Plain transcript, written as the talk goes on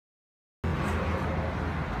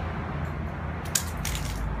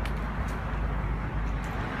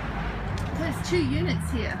2 units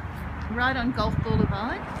here, right on Gulf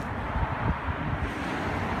Boulevard.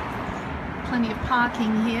 Plenty of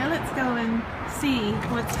parking here. Let's go and see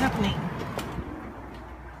what's happening.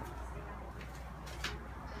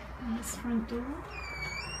 This front door.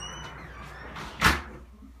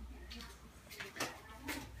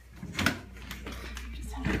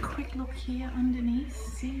 Just have a quick look here underneath.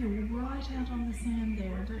 See, you're right out on the sand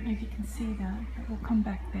there. I don't know if you can see that, but we'll come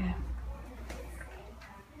back there.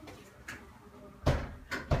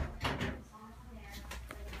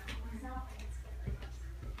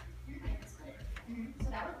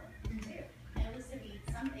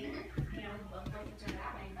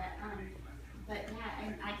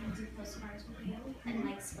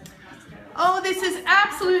 Oh, this is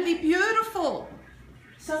absolutely beautiful.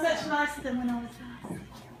 So much nicer than when I was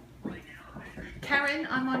last. Karen,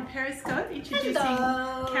 I'm on Periscope introducing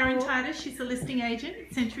Karen Titus. She's a listing agent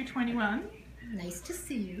at Century 21. Nice to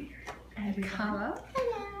see you. And Carla.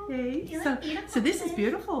 Hello. Hey. So this is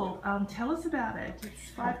beautiful. Tell us about it. It's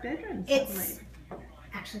 5 bedrooms. It's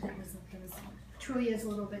actually that was truly is a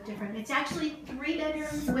little bit different. It's actually 3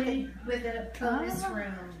 bedrooms with a bonus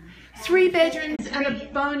room. 3 bedrooms and a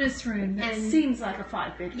bonus room. That seems like a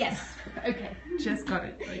 5 bedroom. Yes. Okay, just got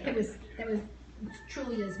it. Okay. It was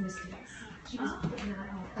truly is Misty. She was putting that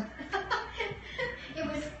on. It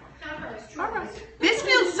was all right. This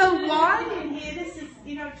feels so wide in here. This is,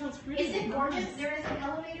 you know, it feels really Isn't it gorgeous? There is an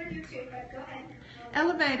elevator here too, but go ahead.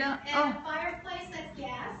 Elevator. And a fireplace that's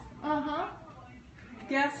gas.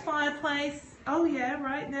 Gas fireplace. Oh yeah,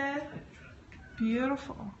 right there.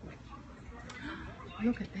 Beautiful.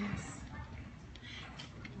 Look at this.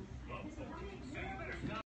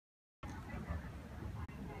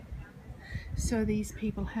 So these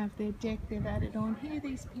people have their deck they've added on here.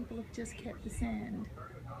 These people have just kept the sand.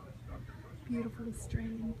 Beautiful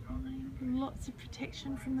Australian pine. Lots of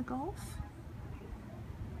protection from the Gulf.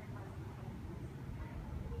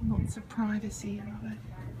 Lots of privacy, I love it.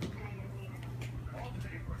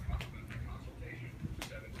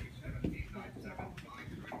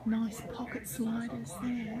 Nice pocket sliders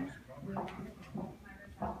there.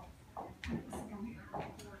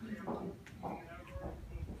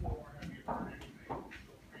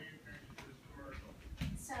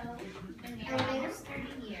 So, the elevator's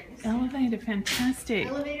 30 years. Elevator, fantastic.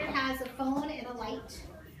 Elevator has a phone and a light.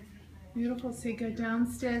 Beautiful. So you go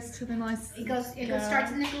downstairs to the nice. It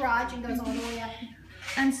starts in the garage and goes all the way up.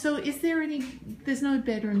 And so, is there any? There's no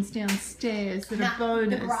bedrooms downstairs that are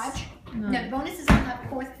bonus. The garage. No. No, bonus is on the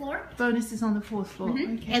 4th floor. Bonus is on the 4th floor.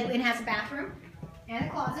 Okay. And it has a bathroom and a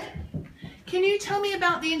closet. Can you tell me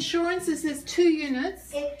about the insurance? There's 2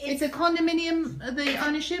 units. It's a condominium, the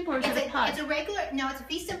ownership, or is it a PUD? It's a regular. No, it's a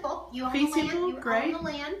fee simple. You own fee the land. simple, You great. own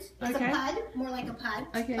the land. It's Okay. a PUD, more like a PUD.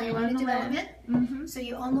 Okay, Plan you own unit the land. development. So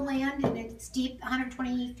you own the land, and it's deep,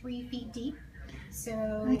 123 feet deep. So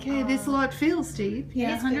Okay, this lot feels deep.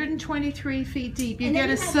 Yeah, is good. 123 feet deep. You And then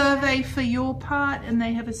get a you have survey for your part, and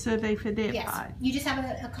they have a survey for their yes, part. you just have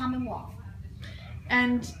a common wall.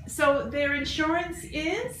 And so their insurance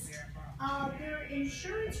is? Their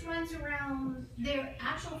insurance runs around. Their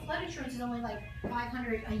actual flood insurance is only like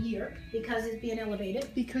 $500 a year because it's being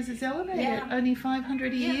elevated. Because it's elevated. Yeah. Only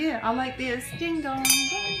 500 a year. I like this. Ding dong.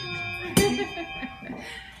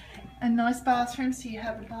 A nice bathroom, so you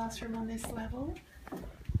have a bathroom on this level.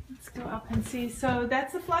 Let's go up and see. So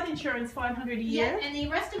that's the flood insurance, 500 a year. Yeah, and the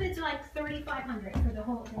rest of it's like $3,500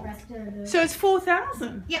 for the rest of the. So it's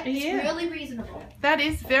 4,000 yeah, a year. it's really reasonable. That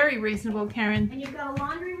is very reasonable, Karen. And you've got a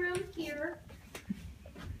laundry room here.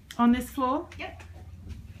 On this floor? Yep.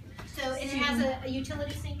 So and it has a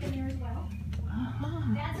utility sink in there as well.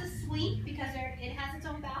 That's a suite because it has its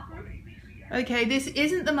own bathroom. Okay, this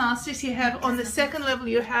isn't the masters. You have on the 2nd level.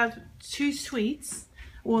 You have 2 suites,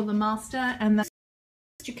 or the master and the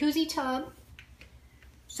Jacuzzi tub,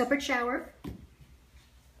 separate shower.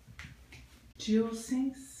 dual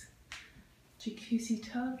sinks, jacuzzi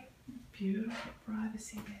tub. Beautiful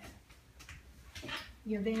privacy there.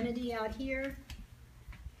 Your vanity out here.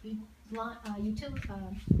 Linen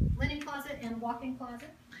closet and walk-in closet.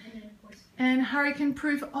 And then of course. And hurricane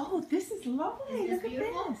proof. Oh, this is lovely. Isn't Look this at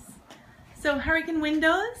beautiful? this. So hurricane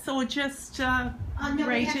windows or just No, they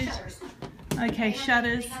rated? have shutters. Okay,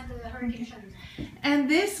 shutters. They have the hurricane shutters. And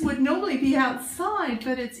this would normally be outside,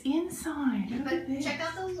 but it's inside. Look But at this. check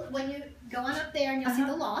out when you go on up there and you'll see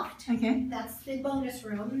the loft. Okay. That's the bonus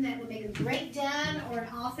room. That would make a great den or an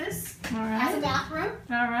office. All Has a right. bathroom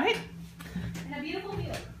All right. and a beautiful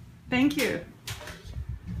view. Thank you.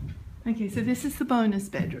 Okay, so this is the bonus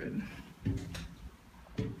bedroom.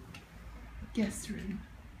 Guest room.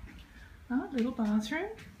 Oh, little bathroom.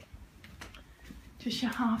 Just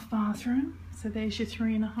your half bathroom. So there's your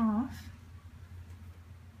 3.5.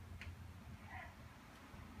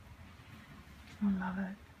 I love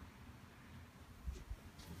it.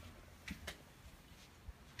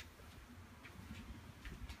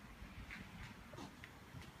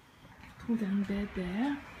 Pull down the bed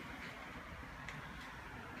there.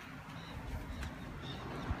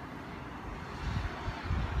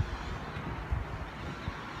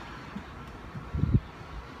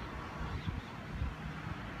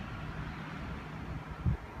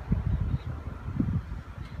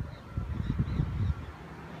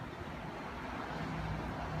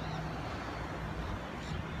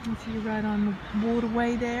 You see right on the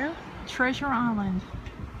waterway there, Treasure Island.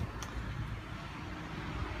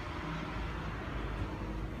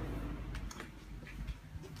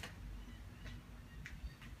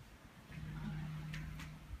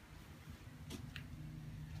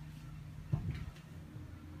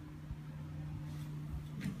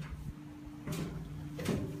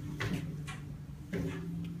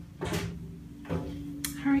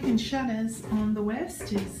 Hurricane shutters on the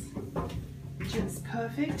west is just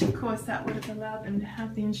perfect. Of course, that would have allowed them to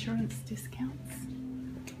have the insurance discounts.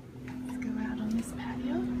 Let's go out on this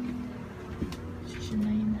patio, which is your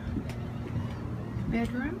main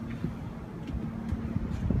bedroom.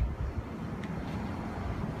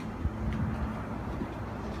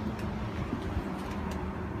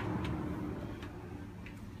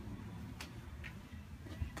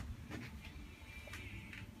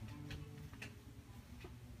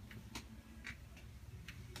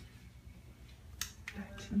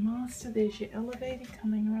 The master, there's your elevator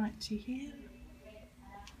coming right to here.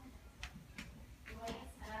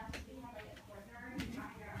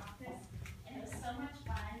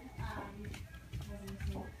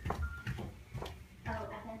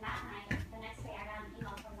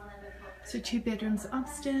 So 2 bedrooms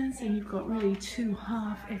upstairs, and you've got really 2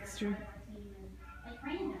 extra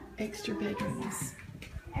bedrooms.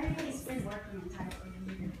 Everybody's been working in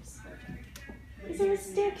Titus. Is there a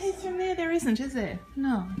staircase from there? There isn't, is there?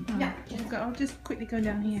 No. No. I'll just quickly go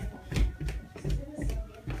down here.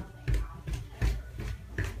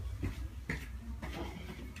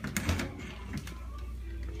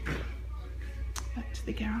 Back to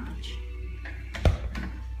the garage.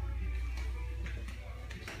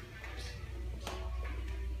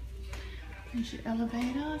 There's your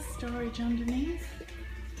elevator, storage underneath.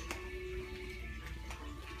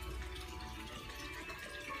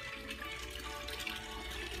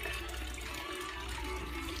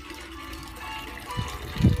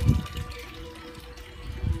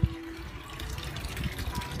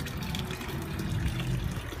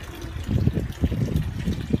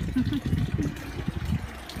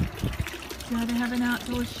 Now they have an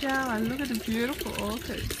outdoor shower. Look at the beautiful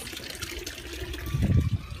orchids.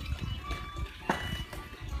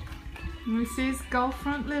 And this is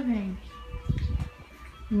Gulffront Living.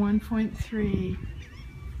 1.3.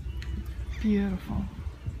 Beautiful.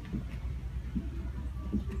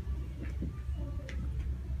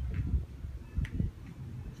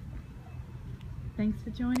 Thanks for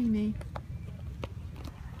joining me.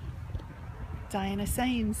 Diana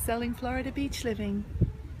Sames, selling Florida beach living.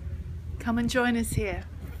 Come and join us here.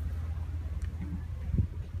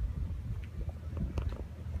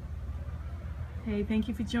 Hey, thank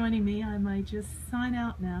you for joining me. I might just sign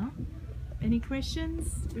out now. Any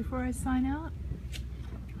questions before I sign out?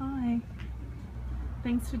 Hi.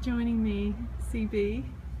 Thanks for joining me, CB.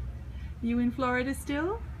 You in Florida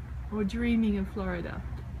still? Or dreaming of Florida?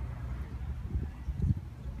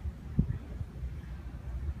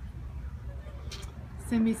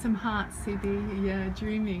 Send me some hearts, CB. Yeah,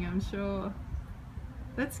 dreaming, I'm sure.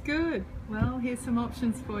 That's good. Well, here's some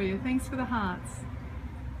options for you. Thanks for the hearts.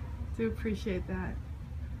 Do appreciate that.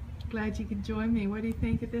 Glad you could join me. What do you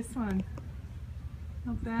think of this one?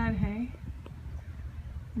 Not bad, hey?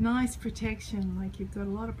 Nice protection, like you've got a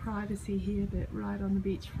lot of privacy here, but right on the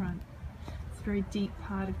beachfront. It's a very deep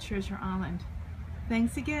part of Treasure Island.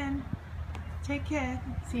 Thanks again. Take care.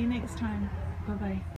 See you next time. Bye-bye.